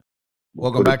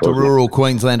Welcome back to Rural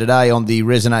Queensland today on the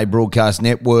Resonate Broadcast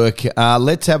Network.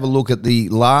 Let's have a look at the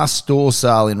last store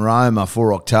sale in Roma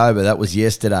for October. That was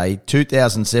yesterday,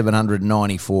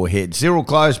 2,794 heads. Cyril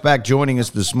Close back joining us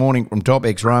this morning from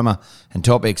TopX Roma and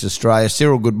TopX Australia.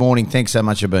 Cyril, good morning. Thanks so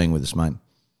much for being with us, mate.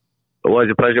 Always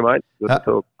a pleasure, mate. Good to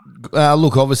talk.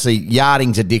 Look, obviously,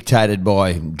 yardings are dictated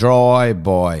by dry,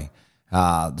 by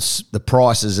the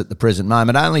prices at the present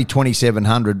moment. Only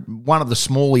 2,700, one of the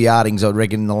smaller yardings, I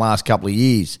reckon, in the last couple of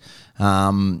years,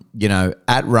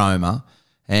 at Roma.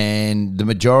 And the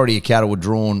majority of cattle were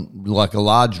drawn, like a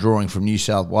large drawing from New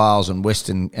South Wales and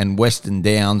Western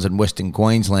Downs and Western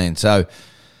Queensland. So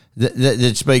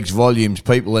that speaks volumes.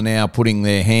 People are now putting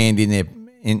their hand in their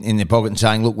pocket and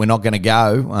saying, look, we're not going to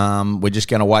go. We're just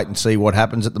going to wait and see what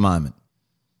happens at the moment.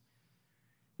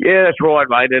 Yeah, that's right,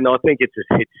 mate. And I think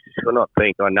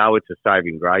I know it's a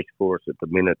saving grace for us at the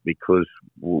minute because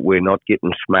we're not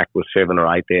getting smacked with 7,000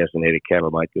 or 8,000 head of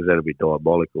cattle, mate, because that would be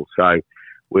diabolical. So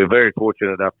we're very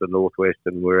fortunate up the northwest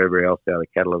and wherever else the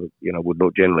cattle, would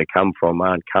not generally come from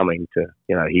aren't coming to,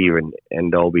 here in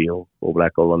Dalby or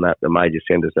Blackall and that. The major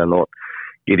centres are not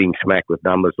getting smacked with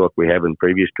numbers like we have in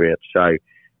previous droughts. So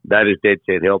that is dead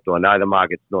set helped. I know the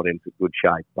market's not in good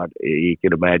shape, but you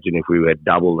can imagine if we had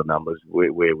double the numbers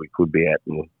where we could be at,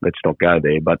 and let's not go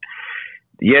there. But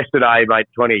yesterday, mate,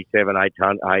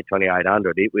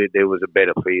 2,800, there was a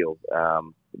better field.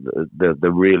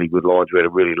 The really good lines, we had a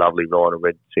really lovely line of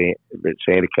red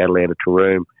Santa cattle out of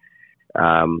Taroom.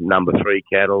 Number 3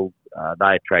 cattle,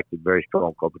 they attracted very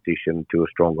strong competition to a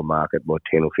stronger market by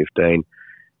 10 or 15.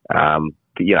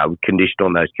 Conditioned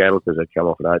on those cattle because they come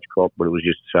off an arch crop, but it was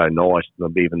just so nice.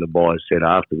 And even the buyers said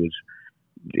afterwards,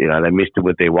 they missed it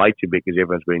with their weights a bit because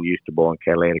everyone's been used to buying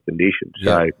cattle out of condition.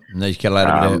 Yeah. So, and these cattle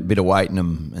had a bit of weight in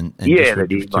them, and yeah, they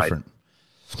did, different.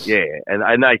 Mate. Yeah,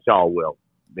 and they sold well.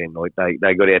 Then like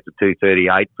they got out to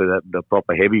 238 for the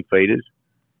proper heavy feeders,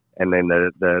 and then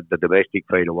the domestic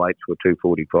feeder weights were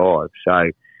 245.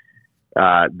 So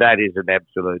that is an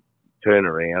absolute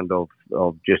turnaround of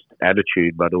just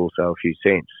attitude, but also a few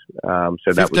cents. So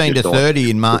 15 to 30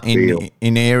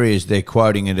 in areas they're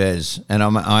quoting it as, and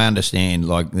I understand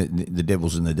like the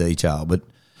devil's in the detail, but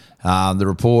the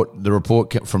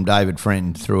report from David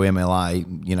Friend through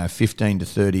MLA, 15 to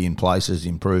 30 in places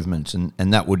improvements, and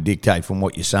that would dictate from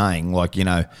what you're saying, like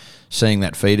seeing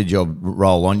that feeder job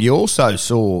roll on. You also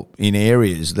saw in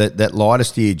areas that lighter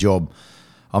steer job.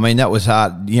 I mean, that was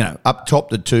hard. Up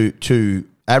top the two.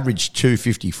 Average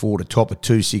 254 to top of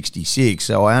 266.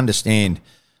 So I understand,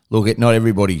 look, not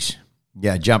everybody's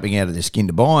jumping out of their skin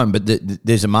to buy them, but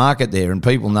there's a market there and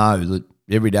people know that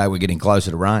every day we're getting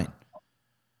closer to rain.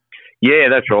 Yeah,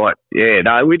 that's right. Yeah,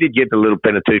 no, we did get the little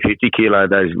pen of 250 kilo,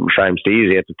 those same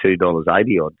steers out to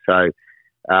 $2.80 odd. So,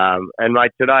 and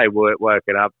mate, today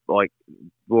woken up, like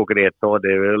walking outside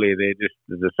there earlier there, just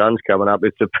as the sun's coming up,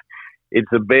 it's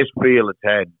the best feel it's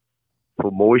had for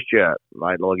moisture,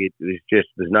 mate. Like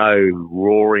there's no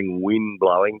roaring wind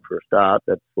blowing for a start.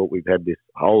 That's what we've had this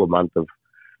whole month of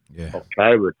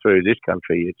October through this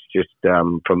country. It's just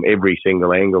from every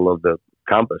single angle of the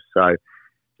compass. So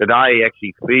today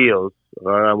actually feels,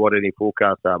 I don't know what any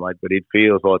forecasts are, mate, but it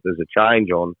feels like there's a change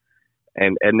on,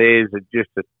 and there's just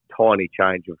a tiny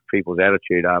change of people's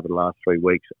attitude over the last 3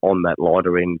 weeks on that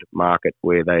lighter end market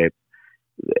where they're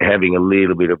having a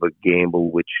little bit of a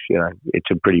gamble, which, it's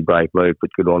a pretty brave move,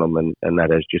 but good on them, and that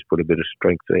has just put a bit of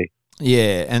strength there.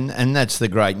 Yeah, and that's the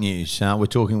great news. We're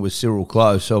talking with Cyril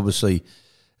Close. Obviously,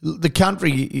 the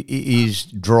country is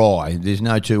dry. There's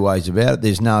no two ways about it.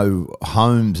 There's no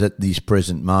homes at this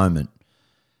present moment.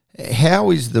 How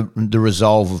is the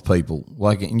resolve of people?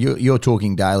 Like, you're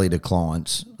talking daily to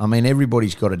clients. I mean,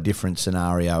 everybody's got a different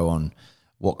scenario on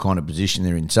what kind of position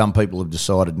they're in. Some people have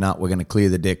decided, no, we're going to clear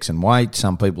the decks and wait.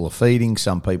 Some people are feeding.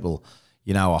 Some people,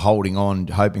 are holding on,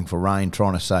 hoping for rain,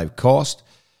 trying to save cost.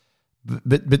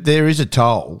 But there is a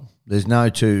toll. There's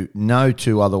no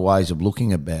two other ways of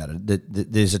looking about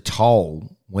it. There's a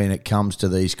toll when it comes to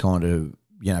these kind of,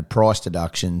 price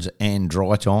deductions and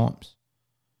dry times.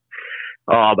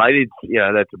 Oh, mate,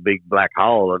 that's a big black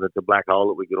hole, and it's a black hole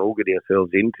that we can all get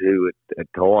ourselves into at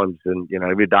times. And,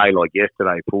 every day like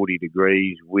yesterday, 40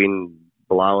 degrees, wind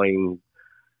blowing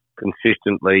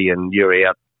consistently, and you're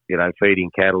out,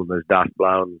 feeding cattle and there's dust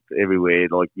blowing everywhere.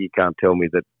 Like, you can't tell me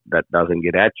that doesn't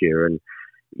get at you. And,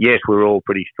 yes, we're all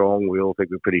pretty strong. We all think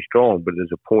we're pretty strong, but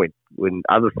there's a point when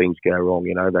other things go wrong,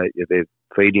 they're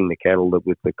feeding the cattle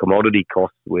with the commodity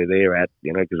costs where they're at,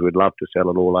 because we'd love to sell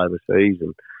it all overseas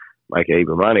and make a heap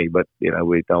of money, but we don't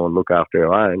want to look after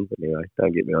our own. But anyway,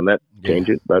 don't get me on that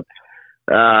tangent. But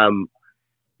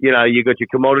you know, you got your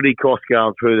commodity costs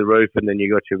going through the roof, and then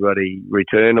you got your bloody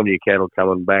return on your cattle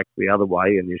coming back the other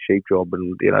way, and your sheep job,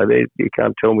 and you know, you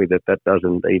can't tell me that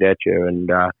doesn't eat at you. And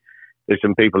there's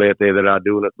some people out there that are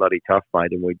doing it bloody tough,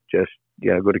 mate, and we just,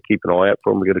 you know, got to keep an eye out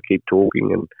for them. We got to keep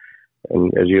talking, and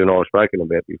as you and I have spoken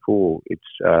about before, it's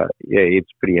it's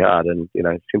pretty hard. And you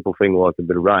know, simple thing like a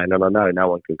bit of rain, and I know no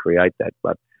one can create that,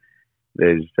 but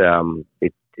there's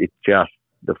it just.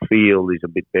 The feel is a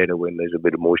bit better when there's a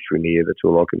bit of moisture in the air. That's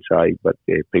all I can say. But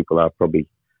yeah, people are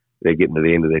they're getting to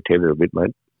the end of their tether a bit,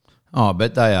 mate. Oh, I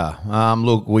bet they are.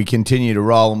 Look, we continue to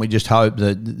roll, and we just hope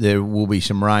that there will be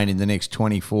some rain in the next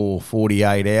 24,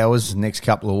 48 hours, next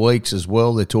couple of weeks as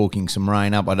well. They're talking some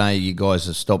rain up. I know you guys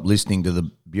have stopped listening to the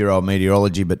Bureau of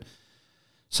Meteorology, but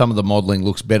some of the modelling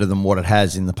looks better than what it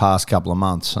has in the past couple of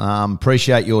months.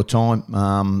 Appreciate your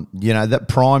time. You know, that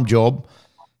prime job,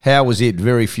 how was it?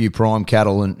 Very few prime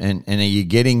cattle, and are you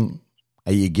getting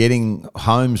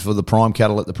homes for the prime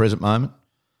cattle at the present moment?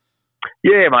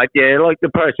 Yeah, mate. Yeah, like the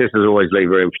processors always leave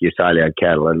room for your salio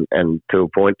cattle, and to a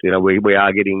point, you know, we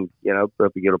are getting, you know,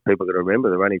 people got to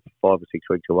remember they're only 5 or 6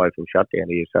 weeks away from shutdown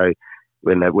here. So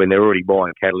when they're already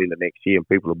buying cattle into next year, and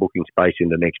people are booking space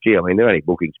into next year, I mean, they're only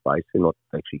booking space; they're not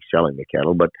actually selling the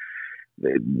cattle, but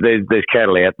there's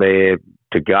cattle out there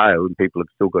to go, and people have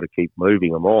still got to keep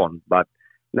moving them on, but.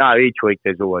 No, each week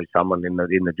there's always someone in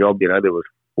the job. You know, there was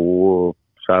 4 or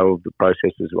so of the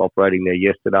processors operating there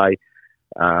yesterday.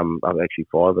 Actually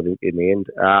 5 in the end.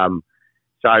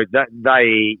 So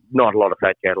they not a lot of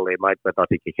fat cattle there, mate. But I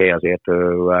think your cows out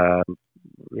to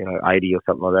 80 or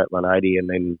something like that, 180, and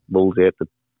then bulls out to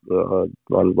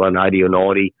 180 or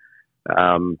 90.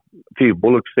 A few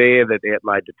bullocks there that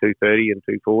outmade to 230 and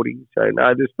 240. So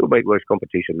no, there's still meat-works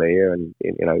competition there, and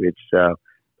you know it's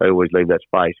they always leave that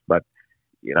space, but.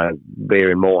 You know, bear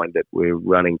in mind that we're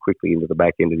running quickly into the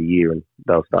back end of the year, and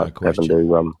they'll start having to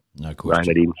rein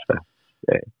it in. So,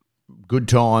 yeah. Good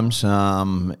times.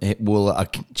 It will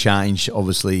change,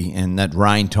 obviously, and that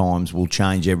rain times will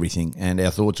change everything. And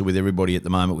our thoughts are with everybody at the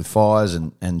moment with fires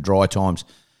and dry times.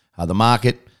 The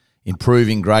market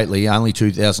improving greatly. Only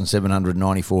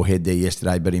 2,794 head there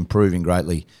yesterday, but improving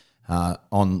greatly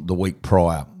on the week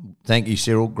prior. Thank you,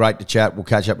 Cyril. Great to chat. We'll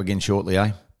catch up again shortly,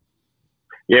 eh?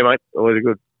 Yeah, mate. Always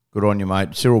good. Good on you,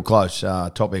 mate. Cyril Close,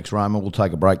 TopX Roma. We'll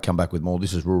take a break, come back with more.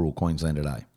 This is Rural Queensland Today.